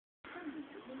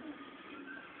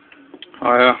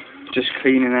Just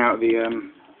cleaning out the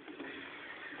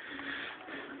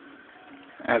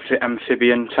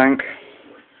amphibian tank.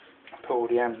 Put all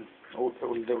the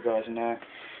little guys in there.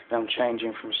 Now I'm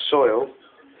changing from soil,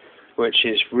 which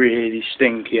is really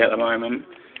stinky at the moment.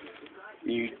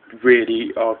 You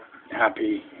really are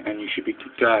happy, and you should be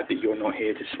glad that you're not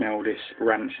here to smell this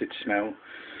rancid smell.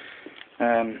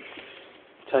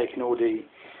 Taking all the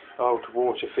old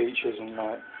water features and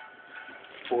like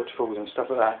waterfalls and stuff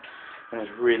like that, and it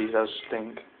really does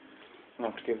stink. I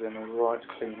have to give them a right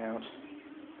clean out.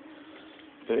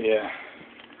 But yeah,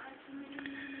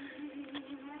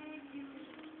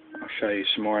 I'll show you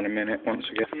some more in a minute once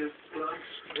I get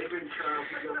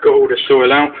got all the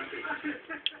soil out.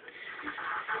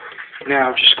 Now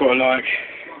I've just got to like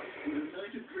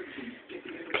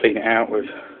clean it out with,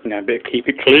 you know, a bit of keep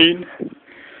it clean.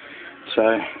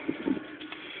 So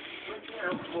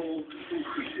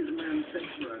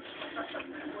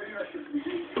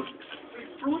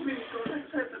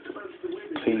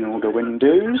clean all the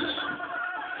windows.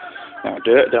 That'll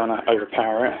do it, don't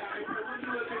overpower it.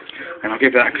 And I'll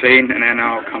give that a clean, and then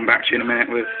I'll come back to you in a minute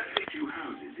with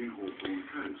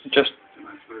just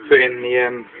put in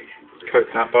the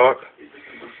coconut bark.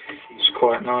 It's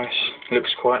quite nice,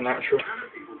 looks quite natural.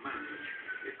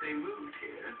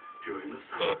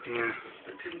 Yeah.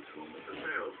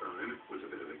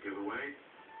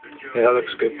 Yeah, that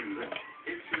looks good.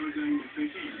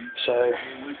 So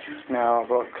now I've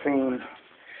got to clean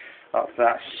up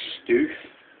that stoof,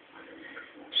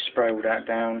 spray all that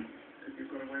down,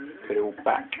 put it all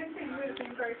back.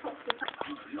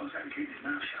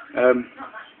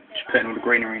 Just putting all the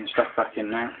greenery and stuff back in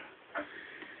now.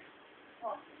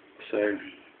 So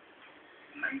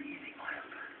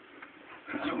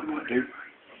that's what I'm going to do.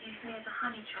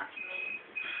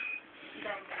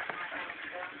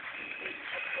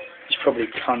 There's probably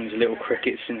tons of little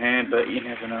crickets in here, but you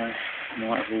never know. I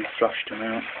might have all flushed them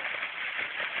out.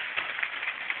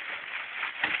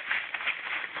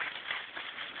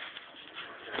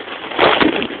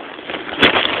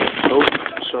 Oh,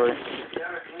 sorry.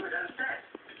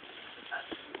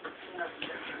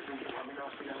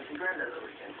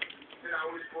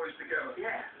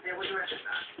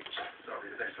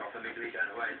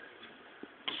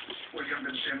 Well, you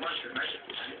haven't been seeing much of it, mate.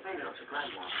 Maybe not a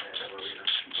grand one.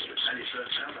 And his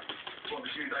first number. What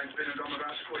was you days been on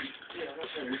about squeeze? Yeah, that's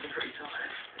it. It's pretty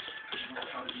tired.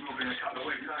 We'll be in a couple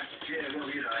of weeks, eh? Yeah, well,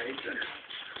 you know, it's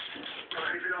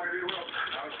anything I can do well?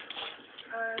 No.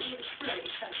 It's pretty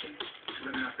expensive.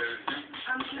 Let me know if there is.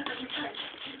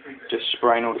 Just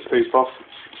spraying all the poop off.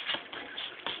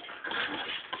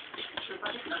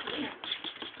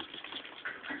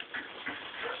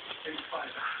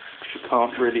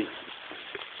 Can't really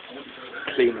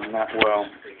clean them that well.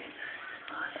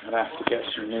 I'll have to get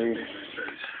some new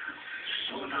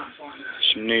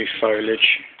foliage.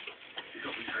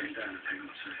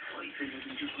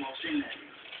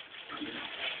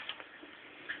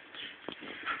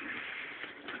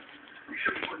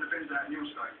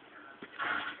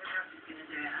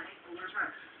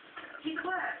 He's at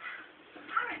work.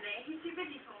 Apparently, he's too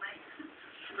busy for me.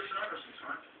 Listen, I got some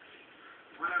time.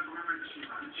 Why don't I make some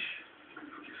lunch? Put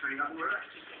your feet up and relax.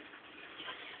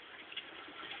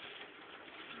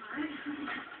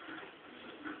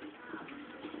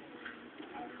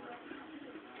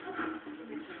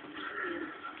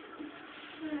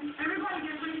 Everybody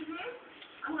get with me?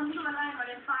 I want to alone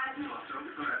within 5 minutes.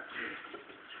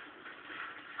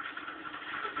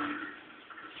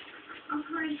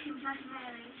 Operation Bloody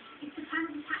Mary. It's a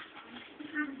panic attack. It's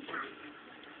a panic attack.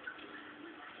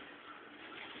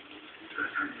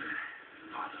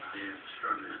 Yeah,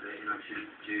 struggling a bit. You know, she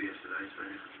was due yesterday, so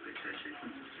it's a bit testy.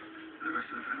 And the rest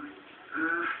of the family?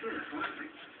 Yeah, that's fine, I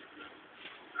think.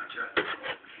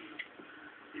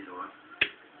 He's alright.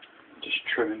 Just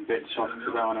trimming bits off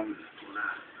to go on them,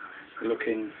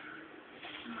 looking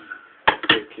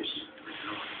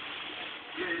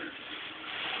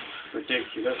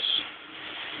ridiculous.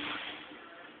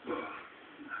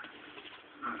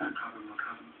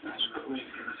 That's cool.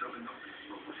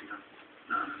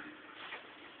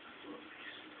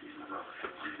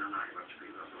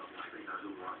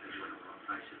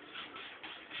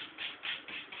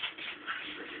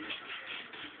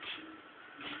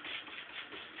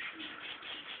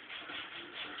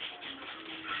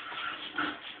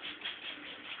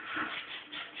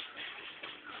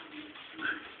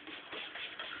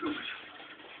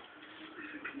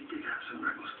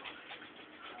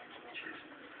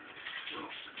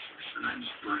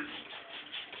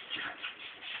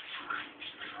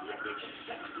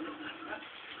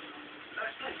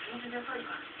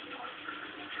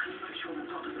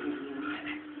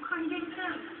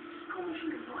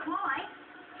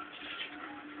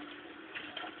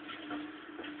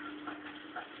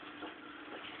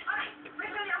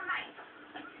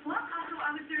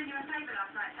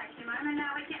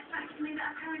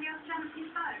 when you're stamped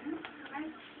his phone?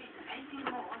 Listen, anything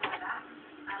more like that,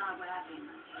 and I will have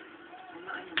him. I'm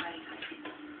not in the way.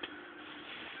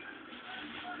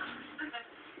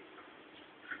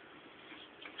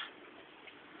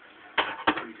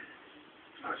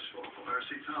 I just thought I'd put her a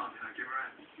seat on, give her a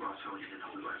hand. Well, I told you didn't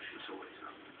hold the way, she was always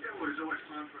up. Yeah, well, there's always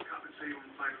time for a cup of tea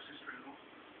with my favourite sister-in-law.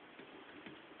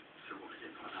 So what is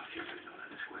it like that? You're moving on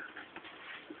at the square.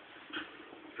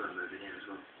 You're moving in as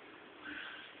well.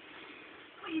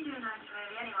 What are you doing home so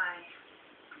early anyway?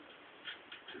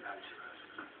 Too early, too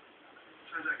early.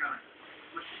 How's that going?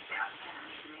 Well, she's a bit upset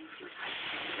actually. She was hoping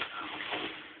to get home.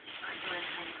 I enjoyed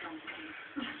having company.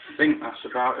 I think that's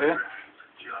about it.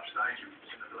 She'll upstage him.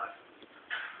 It's in the blood.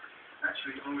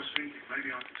 Actually, I was thinking maybe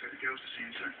I could take the girls to see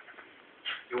him soon.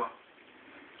 You what?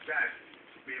 Dad,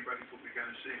 me and Bradley thought we were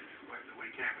going to see him. If we wait for the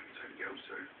weekend, we can take the girls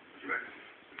too. What do you reckon?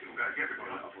 We can all go together.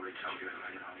 Well, I've already told you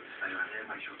anyway. I'm going to stay around here,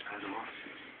 make sure it's hands on.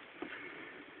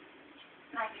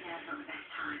 Maybe now's not the best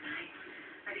time, eh?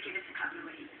 Maybe give us a couple of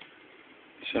weeks.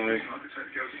 So, I could take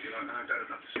the girls if you like. No, Dad, I'd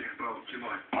love to see him. Well, do you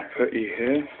mind? I put you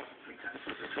here. I think that's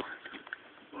retired.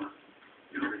 What?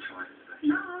 You're not retired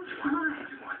today. No, I'm fine.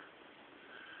 Do you mind?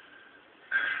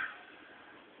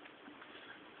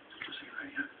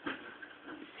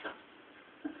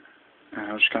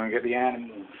 I'll just go and get the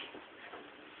animals.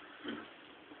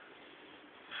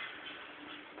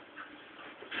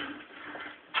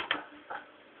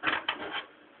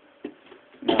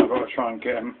 Now I've got to try and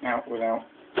get them out without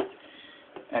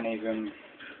any of them,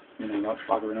 you know, like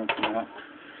buggering off and that.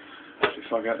 That's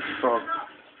if I get the frog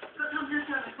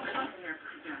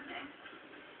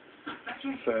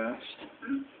first,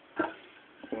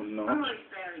 or not.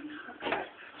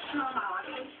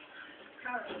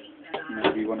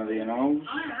 Maybe one of the anoles.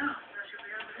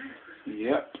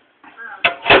 Yep.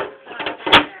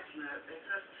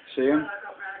 See him?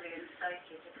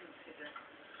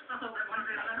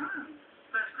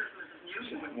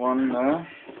 One there.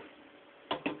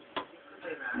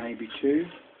 Maybe two.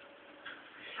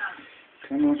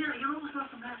 Come on.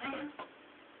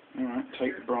 Alright,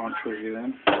 take the branch with you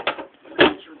then.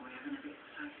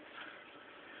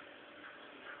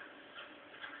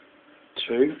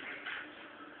 Two.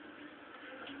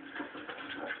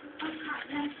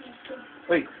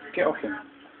 Wait, get off him.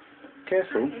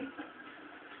 Careful.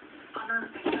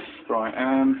 Right,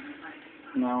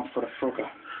 now for the frogger.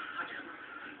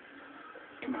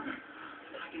 Come on.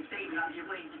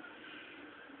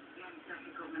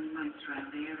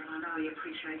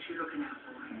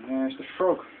 And there's the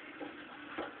frog.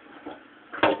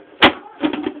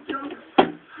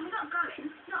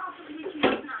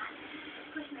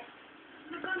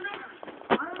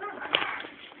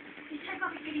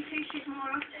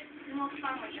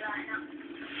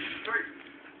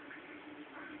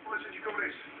 What did you call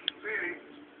this? Really?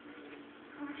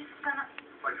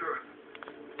 Wait through it.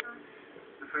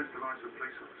 Defense belongs to a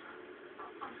police officer.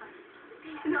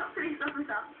 Not police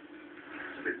officer.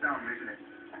 It's a bit dumb, isn't it?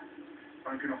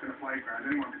 Bunking off in a playground,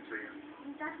 anyone can see you.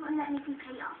 Dad wouldn't let me see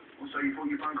Peter. Well, so you thought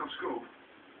you bunk off school?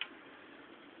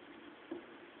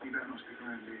 You better not stick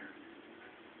around here.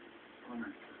 Come on,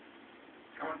 then.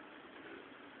 Come on.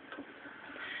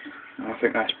 I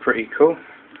think that's pretty cool.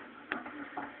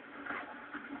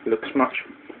 Looks much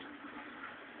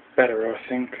better, I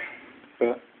think,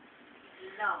 but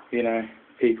you know,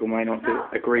 people may not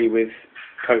agree with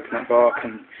coconut bark,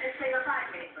 and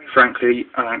frankly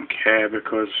I don't care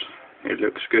because it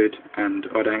looks good and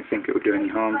I don't think it will do any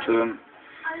harm to them.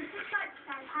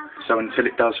 So until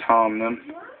it does harm them,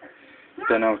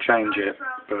 then I'll change it,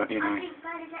 but you know,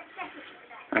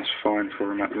 that's fine for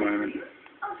them at the moment.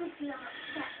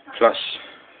 Plus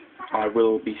I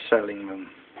will be selling them.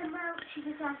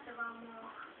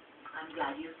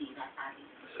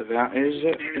 So that is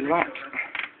it. Is that?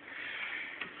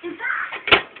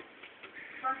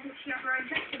 I've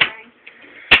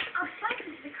spoken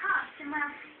to the cast and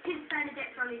well, since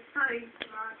Bernadette's on his phone,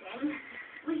 Martin,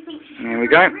 we think she's There we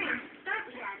go.